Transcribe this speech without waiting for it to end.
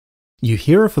You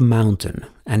hear of a mountain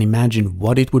and imagine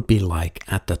what it would be like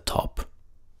at the top.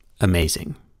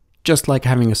 Amazing. Just like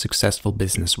having a successful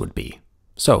business would be.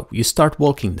 So you start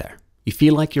walking there. You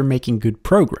feel like you're making good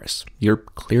progress. You're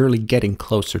clearly getting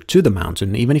closer to the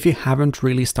mountain, even if you haven't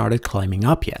really started climbing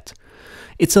up yet.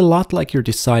 It's a lot like you're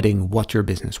deciding what your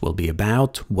business will be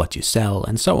about, what you sell,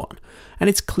 and so on. And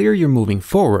it's clear you're moving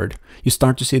forward. You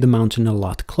start to see the mountain a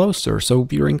lot closer, so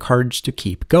you're encouraged to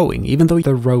keep going, even though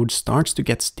the road starts to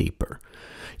get steeper.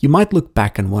 You might look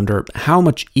back and wonder how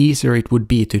much easier it would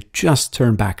be to just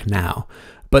turn back now,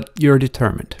 but you're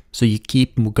determined, so you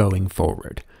keep going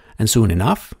forward. And soon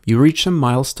enough, you reach a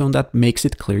milestone that makes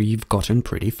it clear you've gotten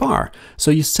pretty far,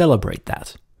 so you celebrate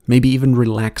that, maybe even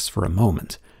relax for a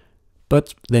moment.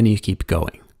 But then you keep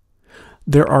going.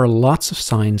 There are lots of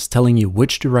signs telling you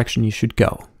which direction you should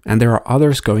go, and there are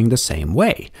others going the same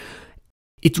way.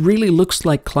 It really looks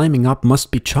like climbing up must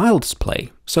be child's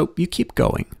play, so you keep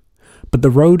going. But the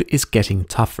road is getting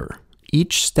tougher.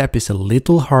 Each step is a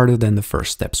little harder than the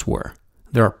first steps were.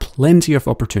 There are plenty of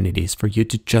opportunities for you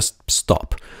to just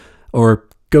stop, or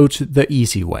go to the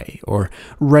easy way, or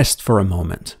rest for a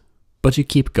moment. But you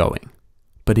keep going.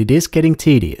 But it is getting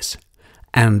tedious.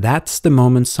 And that's the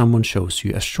moment someone shows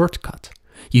you a shortcut.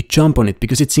 You jump on it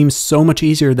because it seems so much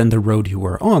easier than the road you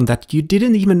were on that you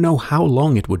didn't even know how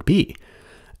long it would be.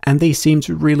 And they seem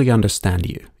to really understand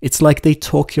you. It's like they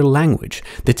talk your language.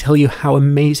 They tell you how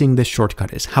amazing this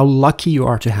shortcut is, how lucky you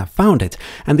are to have found it,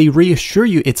 and they reassure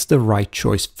you it's the right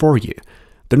choice for you.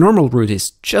 The normal route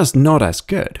is just not as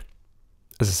good.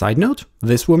 As a side note,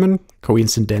 this woman,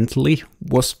 coincidentally,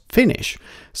 was Finnish,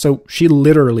 so she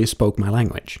literally spoke my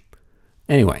language.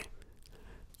 Anyway,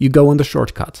 you go on the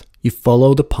shortcut, you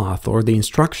follow the path or the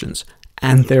instructions,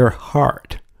 and they're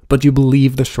hard, but you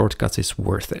believe the shortcut is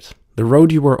worth it. The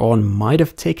road you were on might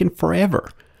have taken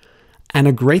forever. And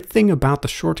a great thing about the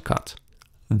shortcut,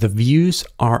 the views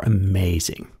are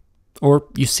amazing. Or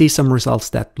you see some results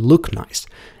that look nice,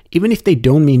 even if they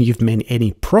don't mean you've made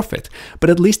any profit, but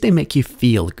at least they make you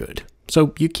feel good.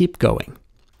 So you keep going.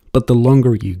 But the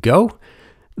longer you go,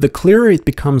 the clearer it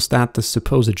becomes that the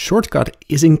supposed shortcut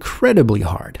is incredibly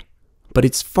hard. But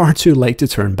it's far too late to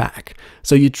turn back,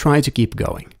 so you try to keep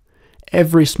going.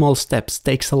 Every small step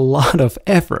takes a lot of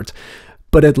effort,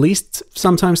 but at least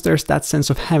sometimes there's that sense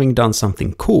of having done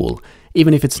something cool,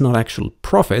 even if it's not actual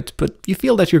profit, but you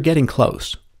feel that you're getting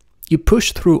close. You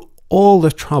push through all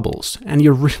the troubles, and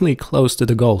you're really close to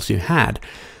the goals you had.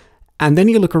 And then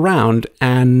you look around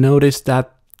and notice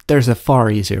that there's a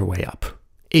far easier way up.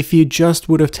 If you just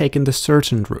would have taken the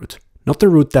certain route, not the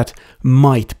route that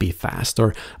might be fast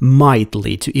or might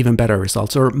lead to even better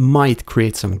results or might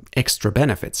create some extra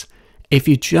benefits. If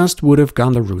you just would have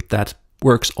gone the route that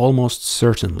works almost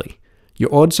certainly,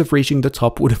 your odds of reaching the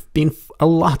top would have been a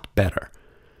lot better.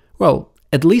 Well,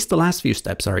 at least the last few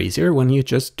steps are easier when you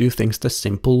just do things the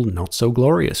simple, not so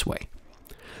glorious way.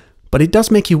 But it does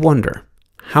make you wonder,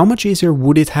 how much easier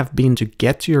would it have been to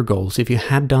get to your goals if you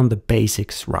had done the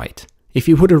basics right? If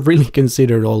you would have really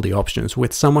considered all the options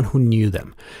with someone who knew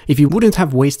them, if you wouldn't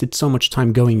have wasted so much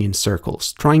time going in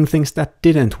circles, trying things that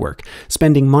didn't work,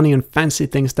 spending money on fancy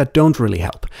things that don't really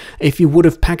help, if you would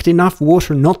have packed enough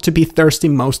water not to be thirsty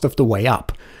most of the way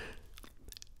up.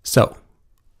 So,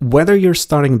 whether you're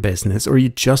starting a business or you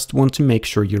just want to make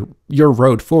sure your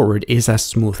road forward is as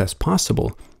smooth as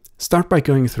possible, start by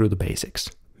going through the basics.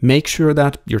 Make sure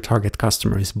that your target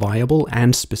customer is viable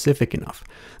and specific enough,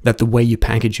 that the way you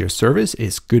package your service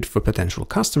is good for potential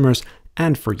customers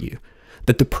and for you,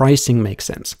 that the pricing makes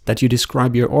sense, that you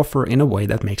describe your offer in a way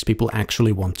that makes people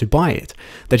actually want to buy it,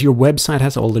 that your website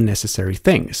has all the necessary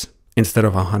things, instead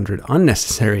of 100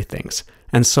 unnecessary things,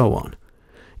 and so on.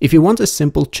 If you want a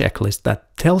simple checklist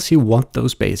that tells you what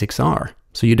those basics are,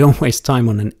 so you don't waste time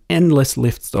on an endless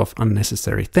list of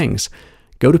unnecessary things,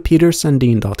 go to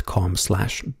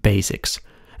petersandin.com/basics.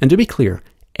 And to be clear,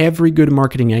 every good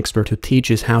marketing expert who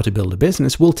teaches how to build a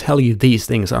business will tell you these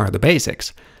things are the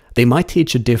basics. They might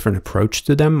teach a different approach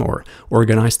to them or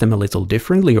organize them a little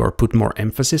differently or put more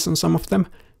emphasis on some of them.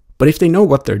 But if they know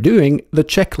what they're doing, the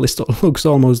checklist looks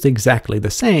almost exactly the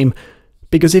same,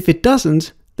 because if it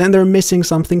doesn't, then they're missing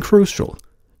something crucial.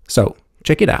 So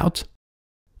check it out.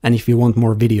 And if you want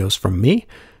more videos from me,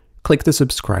 click the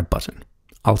subscribe button.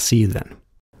 I'll see you then.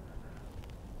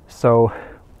 So,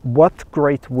 what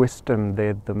great wisdom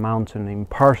did the mountain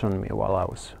impart on me while I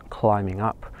was climbing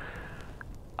up?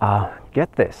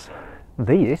 Get this,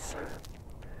 these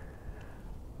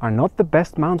are not the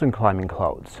best mountain climbing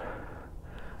clothes.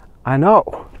 I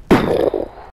know,